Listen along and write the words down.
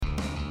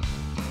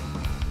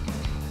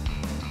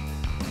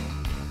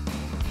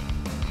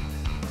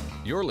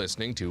You're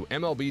listening to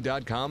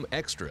MLB.com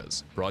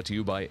Extras, brought to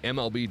you by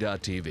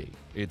MLB.tv.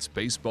 It's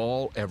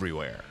baseball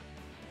everywhere.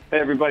 Hey,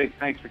 everybody.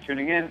 Thanks for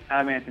tuning in.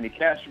 I'm Anthony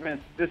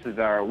Castrovince. This is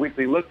our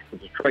weekly look at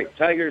the Detroit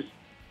Tigers.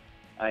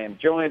 I am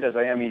joined, as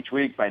I am each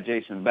week, by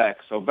Jason Beck.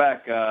 So,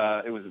 Beck,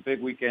 it was a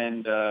big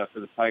weekend for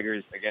the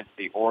Tigers against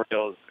the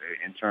Orioles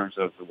in terms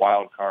of the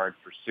wild card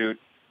pursuit,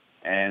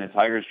 and the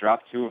Tigers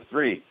dropped 2 of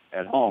 3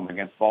 at home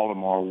against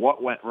Baltimore.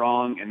 What went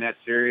wrong in that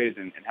series,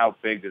 and how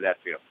big did that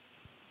feel?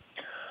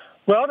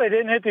 Well, they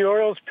didn't hit the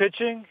Orioles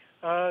pitching.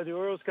 The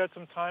Orioles got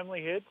some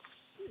timely hits,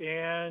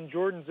 and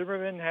Jordan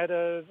Zimmermann had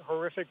a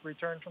horrific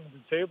return from the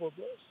disabled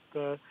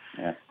list.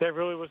 That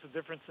really was the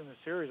difference in the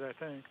series, I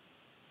think.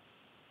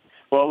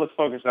 Well, let's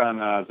focus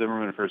on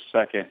Zimmermann for a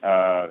second.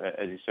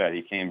 As you said,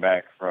 he came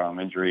back from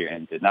injury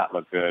and did not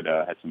look good,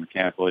 had some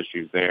mechanical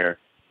issues there.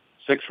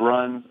 6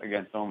 runs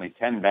against only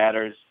 10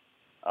 batters,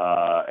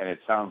 and it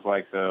sounds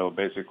like they'll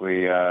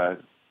basically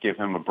give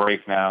him a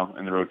break now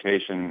in the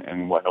rotation,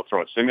 and he'll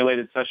throw a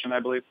simulated session, I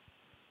believe?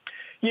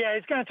 Yeah,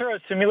 he's going to throw a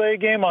simulated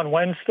game on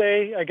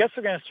Wednesday. I guess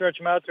they're going to stretch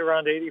him out to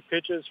around 80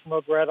 pitches from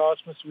what Brad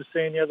Ausmus was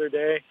saying the other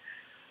day.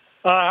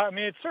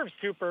 It serves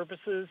 2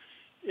 purposes.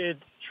 It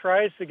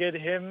tries to get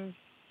him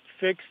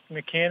fixed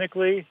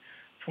mechanically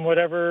from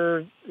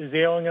whatever is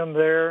ailing him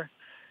there,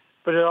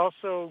 but it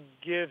also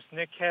gives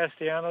Nick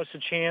Castellanos a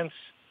chance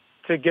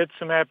to get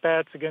some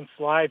at-bats against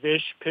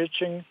live-ish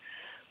pitching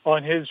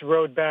on his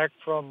road back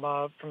from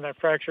that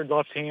fractured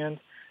left hand.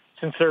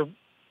 Since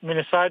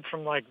aside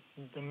from like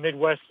the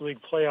Midwest League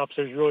playoffs,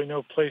 there's really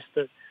no place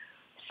to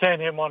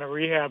send him on a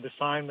rehab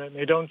assignment, and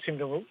they don't seem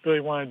to really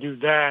want to do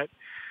that.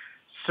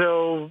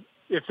 So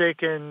if they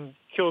can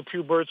kill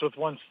 2 birds with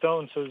 1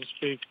 stone, so to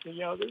speak,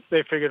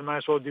 they figured might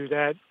as well do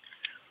that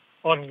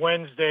on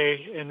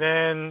Wednesday. And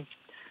then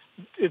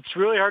it's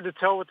really hard to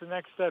tell what the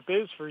next step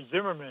is for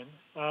Zimmermann.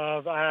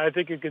 I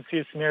think you could see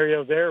a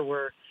scenario there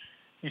where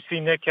you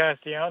see Nick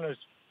Castellanos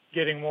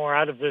getting more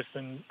out of this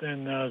than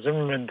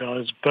Zimmermann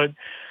does. But,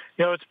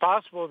 it's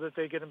possible that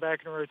they get him back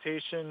in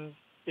rotation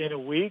in a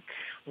week.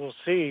 We'll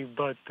see.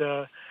 But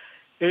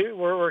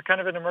we're kind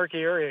of in a murky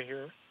area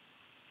here.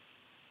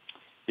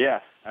 Yeah,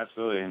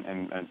 absolutely,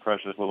 and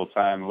precious little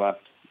time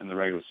left in the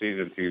regular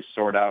season to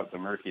sort out the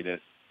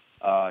murkiness.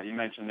 You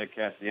mentioned Nick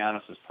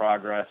Castellanos'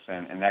 progress,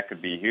 and that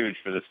could be huge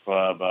for this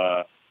club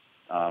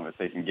if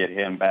they can get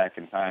him back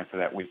in time for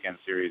that weekend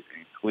series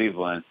in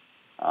Cleveland.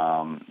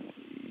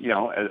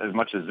 As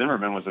much as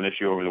Zimmermann was an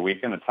issue over the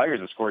weekend, the Tigers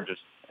have scored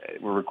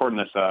we're recording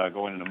this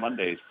going into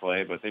Monday's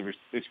play, but they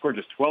scored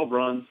just 12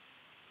 runs,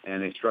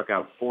 and they struck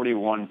out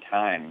 41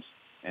 times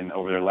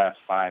over their last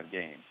 5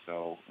 games.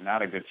 So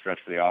not a good stretch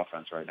for the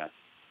offense right now.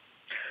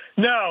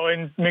 No,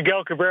 and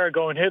Miguel Cabrera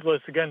going hitless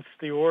against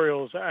the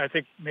Orioles, I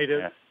think made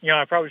it,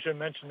 I probably should have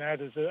mentioned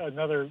that as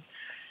another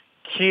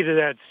key to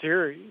that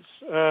series.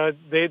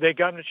 They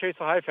got him to chase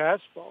a high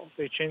fastball.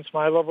 They changed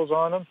some eye levels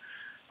on him.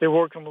 They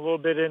worked him a little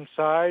bit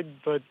inside,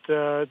 but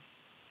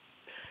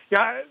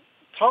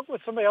talk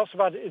with somebody else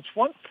about it. It's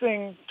one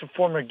thing to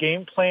form a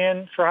game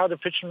plan for how to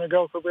pitch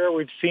Miguel Cabrera.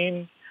 We've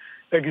seen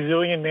a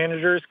gazillion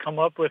managers come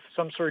up with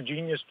some sort of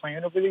genius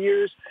plan over the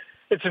years.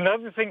 It's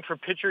another thing for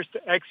pitchers to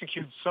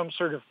execute some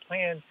sort of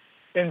plan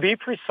and be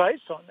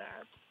precise on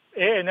that.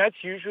 And that's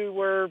usually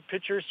where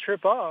pitchers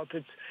trip up.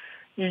 It's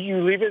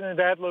you leave it in a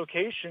bad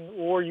location,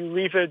 or you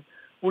leave it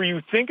where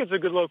you think it's a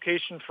good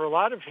location for a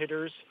lot of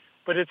hitters,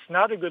 but it's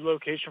not a good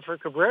location for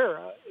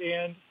Cabrera.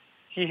 And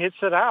he hits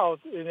it out,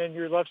 and then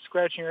you're left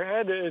scratching your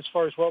head as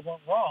far as what went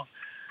wrong.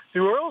 The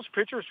Orioles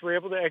pitchers were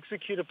able to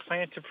execute a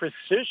plan to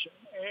precision,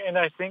 and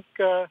I think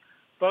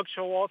Buck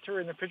Showalter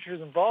and the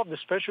pitchers involved,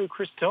 especially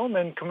Chris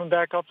Tillman coming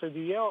back off the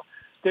DL,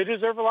 they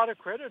deserve a lot of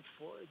credit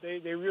for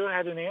it. They really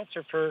had an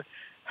answer for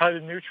how to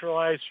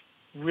neutralize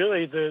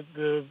really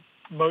the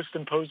most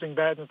imposing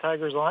bat in the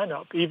Tigers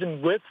lineup,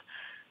 even with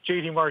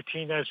J.D.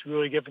 Martinez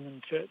really giving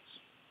them fits.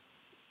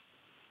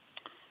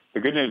 The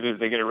good news is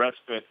they get a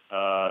respite,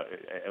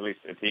 at least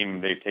a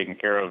team they've taken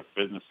care of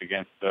business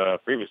against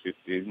previous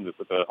seasons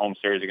with the home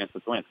series against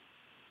the Twins.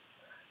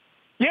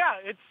 Yeah,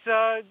 it's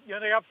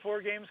they got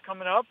 4 games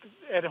coming up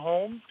at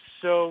home,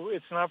 so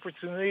it's an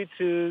opportunity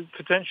to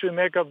potentially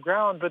make up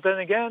ground. But then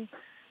again,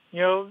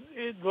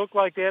 it looked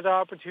like they had an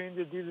opportunity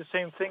to do the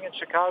same thing in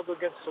Chicago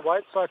against the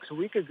White Sox a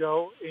week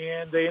ago,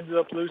 and they ended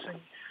up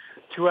losing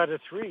 2 out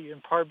of 3,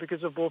 in part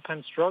because of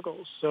bullpen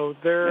struggles. So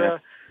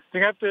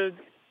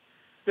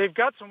they've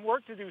got some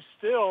work to do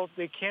still.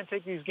 They can't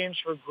take these games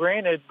for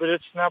granted, but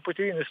it's an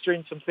opportunity to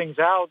straighten some things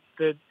out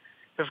that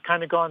have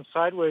kind of gone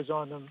sideways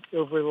on them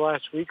over the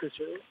last week or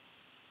 2.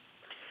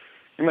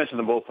 You mentioned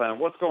the bullpen.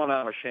 What's going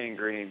on with Shane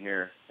Green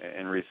here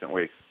in recent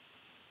weeks?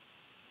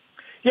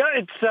 Yeah,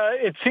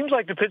 it seems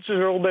like the pitches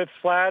are a little bit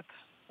flat.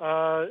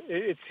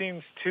 It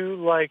seems,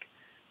 too, like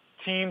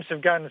teams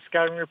have gotten a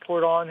scouting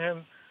report on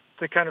him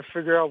to kind of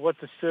figure out what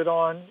to sit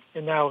on,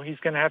 and now he's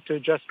going to have to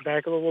adjust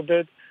back a little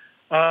bit.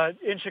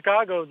 In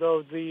Chicago,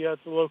 though, the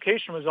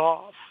location was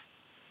off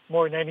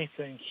more than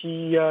anything.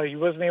 He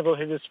wasn't able to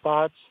hit his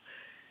spots.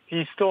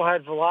 He still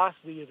had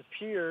velocity, it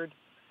appeared,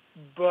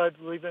 but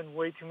leaving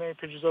way too many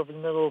pitches over the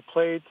middle of the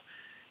plate.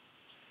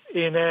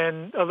 And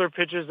then other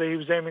pitches that he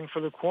was aiming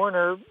for the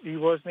corner, he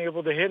wasn't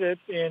able to hit it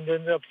and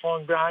ended up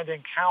falling behind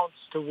in counts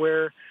to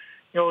where,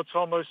 it's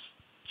almost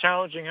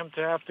challenging him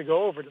to have to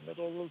go over the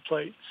middle of the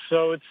plate.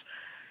 So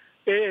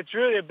it's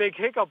really a big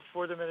hiccup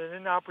for them at an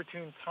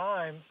inopportune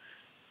time.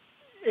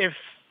 If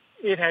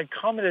it had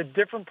come at a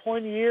different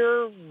point in the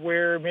year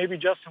where maybe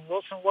Justin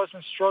Wilson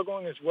wasn't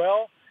struggling as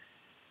well,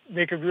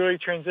 they could really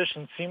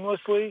transition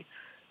seamlessly.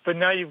 But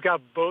now you've got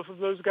both of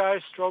those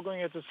guys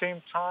struggling at the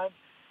same time.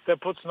 That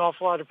puts an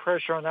awful lot of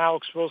pressure on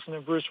Alex Wilson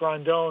and Bruce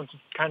Rondon to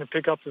kind of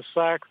pick up the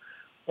slack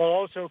while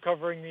also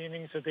covering the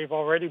innings that they've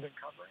already been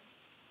covering.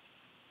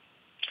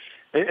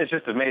 It's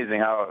just amazing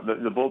how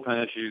the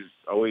bullpen issues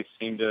always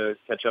seem to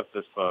catch up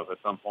this club at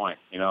some point.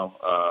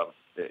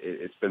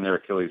 It's been their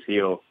Achilles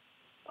heel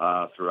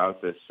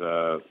throughout this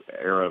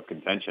era of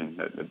contention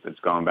that's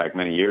gone back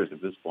many years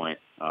at this point.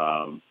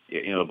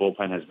 The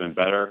bullpen has been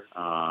better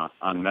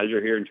on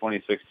measure here in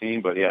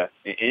 2016, but an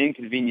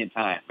inconvenient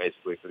time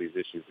basically for these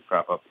issues to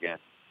crop up again.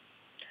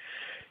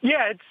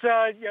 Yeah, it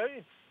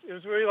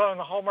was really on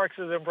the hallmarks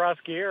of the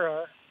Dombrowski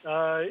era.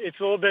 It's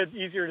a little bit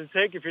easier to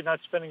take if you're not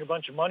spending a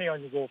bunch of money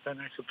on your bullpen,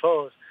 I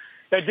suppose.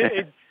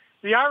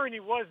 The irony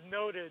was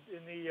noted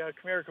in the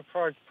Comerica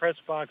Park press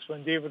box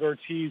when David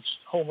Ortiz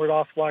homered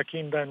off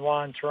Joaquin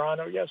Benoit in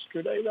Toronto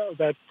yesterday, though.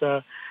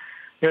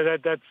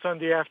 That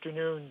Sunday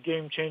afternoon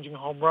game-changing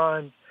home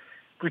run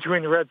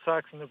between the Red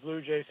Sox and the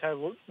Blue Jays had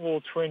a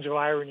little twinge of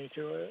irony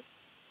to it.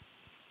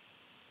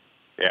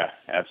 Yeah,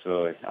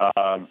 absolutely.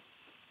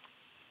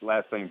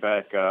 Last thing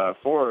back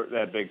for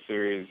that big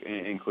series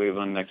in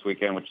Cleveland next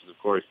weekend, which is, of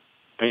course,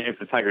 if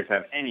the Tigers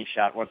have any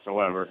shot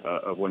whatsoever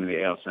of winning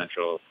the AL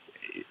Central,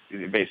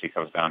 it basically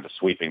comes down to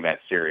sweeping that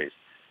series.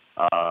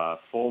 Michael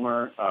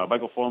Fulmer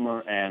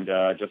and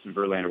Justin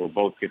Verlander will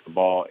both get the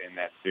ball in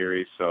that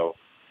series, so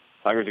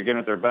Tigers are getting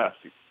at their best.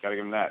 You got to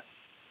give them that.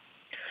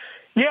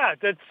 Yeah,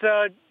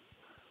 that's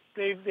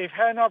they've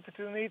had an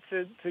opportunity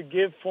to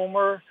give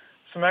Fulmer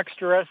some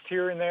extra rest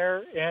here and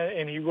there,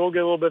 and he will get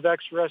a little bit of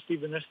extra rest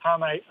even this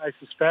time, I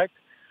suspect.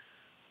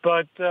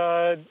 But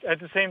at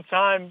the same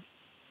time,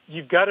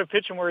 you've got to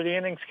pitch him where the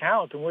innings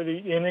count and where the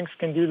innings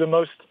can do the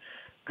most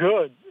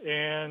good.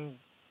 And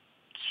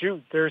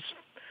there's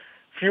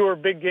fewer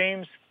big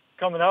games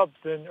coming up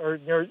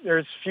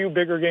there's few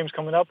bigger games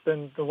coming up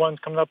than the ones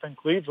coming up in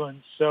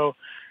Cleveland. So,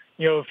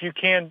 if you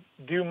can't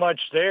do much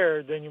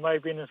there, then you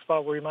might be in a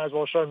spot where you might as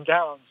well shut him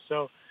down.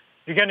 So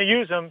if you're going to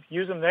use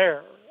him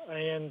there.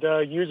 And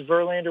use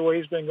Verlander where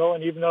he's been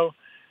going, even though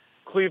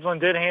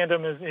Cleveland did hand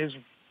him his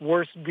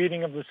worst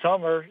beating of the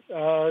summer.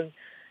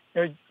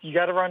 You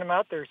got to run him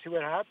out there, see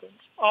what happens.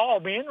 I'll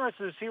be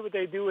interested to see what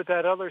they do with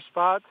that other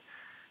spot.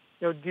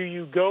 Do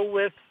you go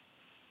with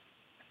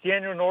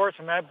Daniel Norris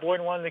and Matt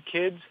Boyd, one of the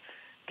kids,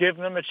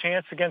 giving them a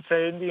chance against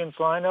that Indians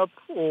lineup,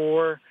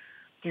 or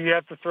do you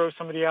have to throw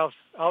somebody else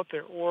out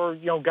there? Or,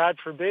 God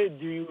forbid,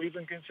 do you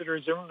even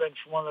consider Zimmermann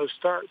for one of those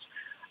starts?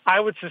 I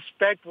would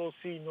suspect we'll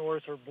see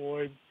Norris or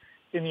Boyd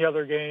in the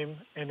other game,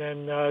 and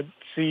then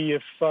see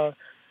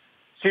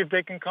if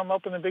they can come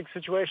up in a big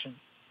situation.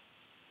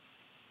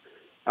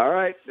 All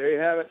right, there you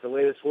have it. The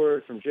latest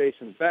word from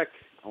Jason Beck.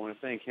 I want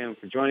to thank him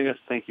for joining us.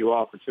 Thank you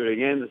all for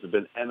tuning in. This has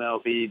been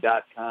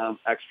MLB.com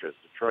Extras,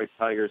 Detroit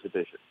Tigers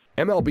edition.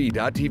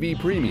 MLB.TV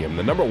Premium,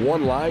 the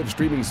 #1 live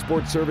streaming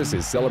sports service,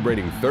 is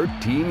celebrating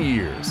 13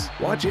 years.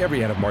 Watch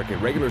every out-of-market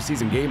regular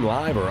season game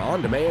live or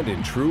on demand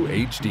in true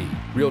HD.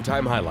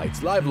 Real-time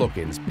highlights, live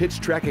look-ins, pitch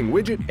tracking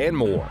widget, and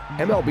more.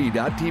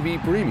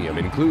 MLB.TV Premium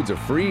includes a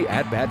free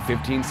At-Bat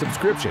 15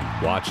 subscription.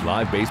 Watch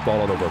live baseball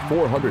on over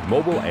 400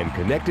 mobile and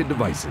connected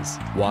devices.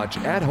 Watch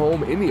at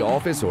home, in the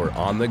office, or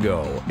on the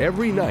go,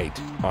 every night,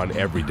 on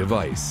every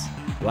device.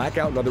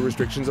 Blackout and other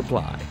restrictions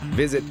apply.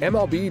 Visit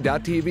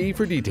MLB.TV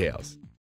for details.